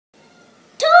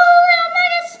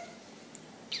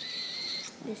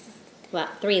This is Well,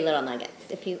 3 little nuggets,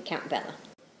 if you count Bella.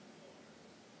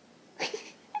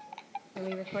 Are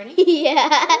we recording?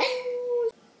 yeah.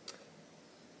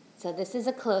 So this is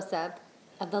a close-up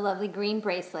of the lovely green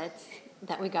bracelets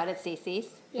that we got at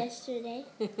CiCi's. Yesterday.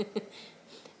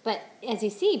 But as you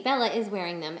see, Bella is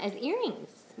wearing them as earrings,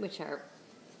 which are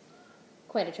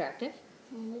quite attractive.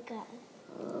 Oh my god.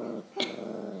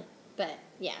 But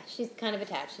yeah, she's kind of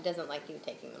attached. She doesn't like you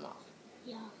taking them off.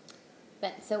 Yeah.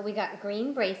 But so we got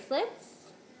green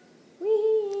bracelets.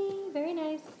 Whee! Very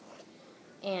nice.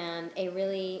 And a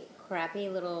really crappy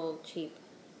little cheap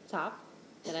top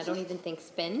that I don't even think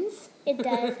spins. It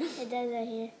does. It does right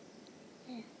here.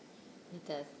 Yeah. It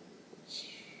does.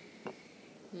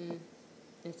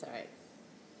 It's alright.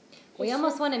 We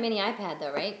almost won a mini iPad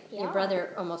though, right? Yeah. Your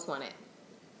brother almost won it.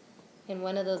 In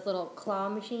one of those little claw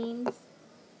machines.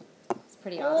 It's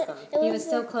pretty awesome. He was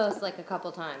so close like a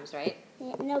couple times, right?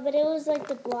 Yeah, no, but it was like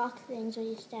the block things where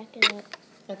you stack it up.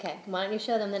 Okay, why don't you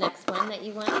show them the next one that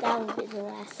you won? That would be the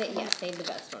last one. Yeah, save the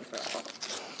best one for us.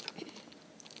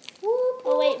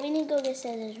 Oh wait, we need to go get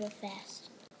scissors real fast.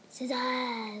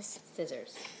 Scissors.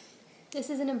 Scissors.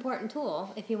 This is an important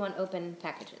tool if you want open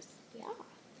packages. Yeah.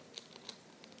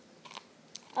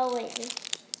 Oh wait,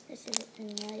 this is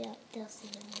yeah,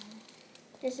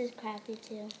 this is crappy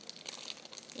too.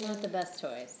 Not the best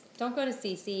toys. Don't go to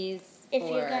CiCi's. If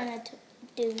you're gonna do.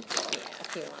 Yeah,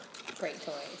 if you want great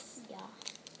toys. Yeah.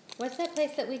 What's that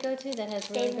place that we go to that has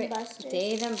really Dave and great... Buster's.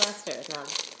 Dave and Buster's. No,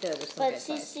 those are some But good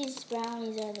toys. CiCi's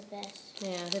brownies are the best.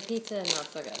 Yeah, the pizza not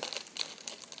so good.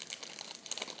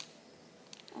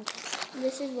 Okay.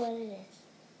 This is what it is.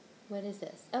 What is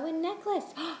this? Oh, a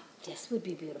necklace. This would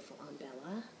be beautiful on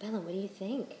Bella. Bella, what do you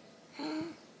think?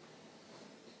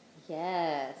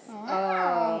 Yes.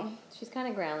 Oh, she's kind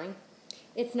of growling.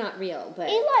 It's not real, but...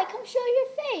 Eli, come show your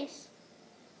face.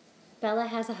 Bella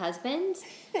has a husband,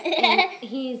 and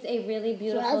he's a really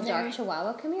beautiful Brother. dark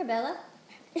chihuahua. Come here, Bella.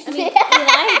 I mean,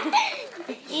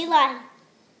 Eli. Eli.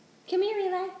 Come here,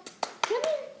 Eli. Come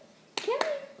here. Come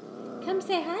here. Come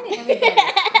say hi to everybody.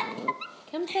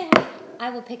 Come say hi. I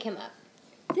will pick him up.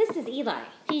 This is Eli.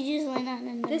 He's usually not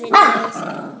in the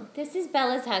videos. This is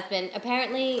Bella's husband.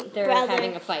 Apparently, they're Brother.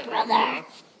 having a fight right now.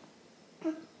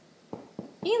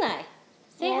 Eli.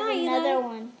 Say We have hi, Eli. another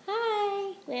one.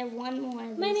 Hi. We have one more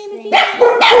of My these name is things.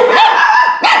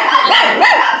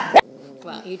 Eli.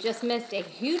 Well, you just missed a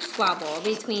huge squabble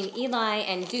between Eli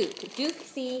and Duke. Duke,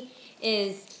 see,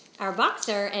 is our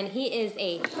boxer, and he is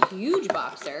a huge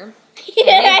boxer. And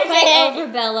they fight over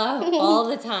Bella all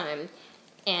the time,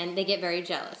 and they get very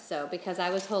jealous. So because I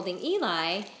was holding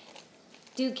Eli,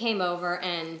 Duke came over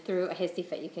and threw a hissy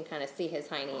fit. You can kind of see his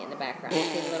hiney in the background,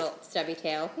 his little stubby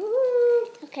tail. Woo!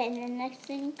 Okay, and the next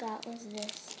thing we got was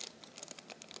this.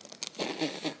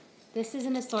 This is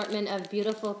an assortment of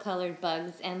beautiful colored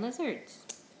bugs and lizards.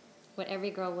 What every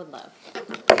girl would love.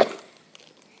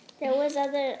 There was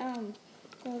other,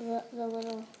 the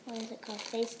little, what is it called,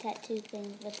 face tattoo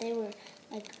things, but they were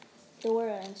like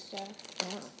Dora and stuff.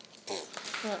 Oh.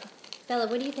 Well, Bella,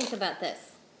 what do you think about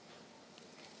this?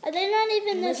 Are they not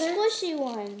even Lizards? the squishy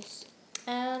ones?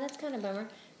 Oh, that's kind of a bummer.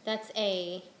 That's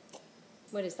a,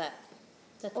 what is that?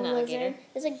 That's A an alligator. lizard?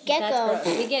 It's a That's gecko.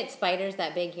 gross. We get spiders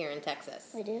that big here in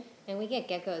Texas. We do? And we get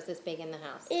geckos this big in the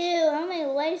house. Ew, how many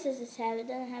legs does this have? It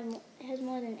doesn't have, it has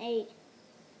more than 8.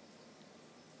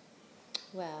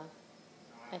 Well,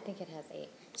 I think it has 8.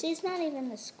 See, it's not even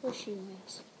the squishy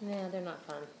ones. No, they're not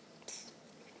fun.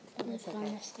 They're That's fun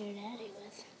okay. to stare daddy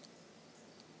with.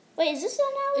 Wait, is this an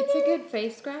It's alligator? a good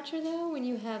face scratcher, though, when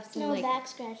you have some, No, like, back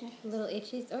scratcher. little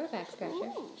itchies or a back scratcher.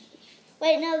 Ooh.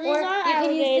 Wait, no, these Or aren't you can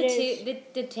alligators. use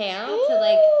the tail to,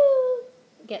 like, Ooh.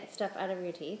 get stuff out of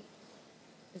your teeth.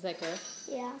 Is that gross?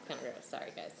 Yeah. Kind of gross.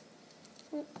 Sorry, guys.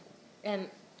 What? And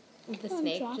the I'm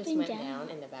snake just dropping went down. down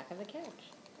in the back of the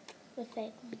couch. The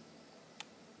fake one.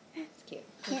 It's cute.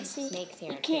 Can't There's see. snakes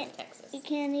here You in can't. Texas. You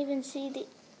can't even see We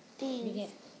these. get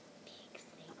big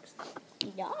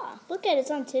snakes. Yeah. Look at it.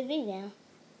 It's on TV now.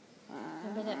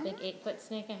 Remember that big 8-foot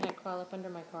snake I had crawl up under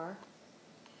my car?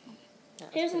 That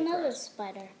was Here's pretty another gross.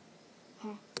 spider.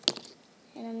 Huh.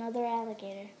 And another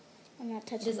alligator. I'm not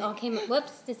touching This all it. came.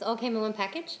 Whoops! This all came in one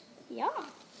package. Yeah.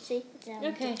 See? It's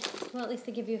alligator. Okay. Well, at least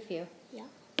they give you a few. Yeah.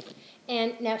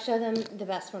 And now show them the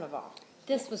best one of all.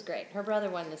 This was great. Her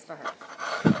brother won this for her.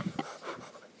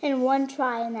 And one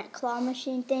try in that claw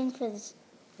machine thing for this.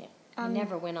 Yeah. I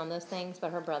never win on those things,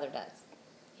 but her brother does.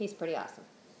 He's pretty awesome.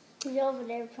 He's over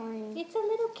there playing. It's a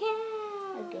little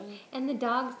cow. Okay. And the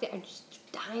dogs are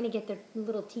just dying to get their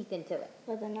little teeth into it.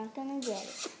 But they're not going to get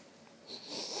it.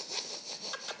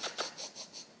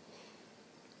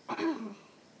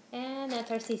 And then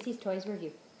that's our CiCi's Toys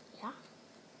review. Yeah.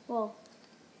 Well.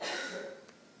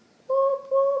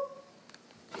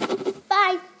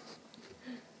 Bye.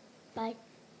 Bye.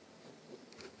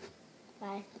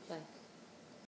 Bye. Bye.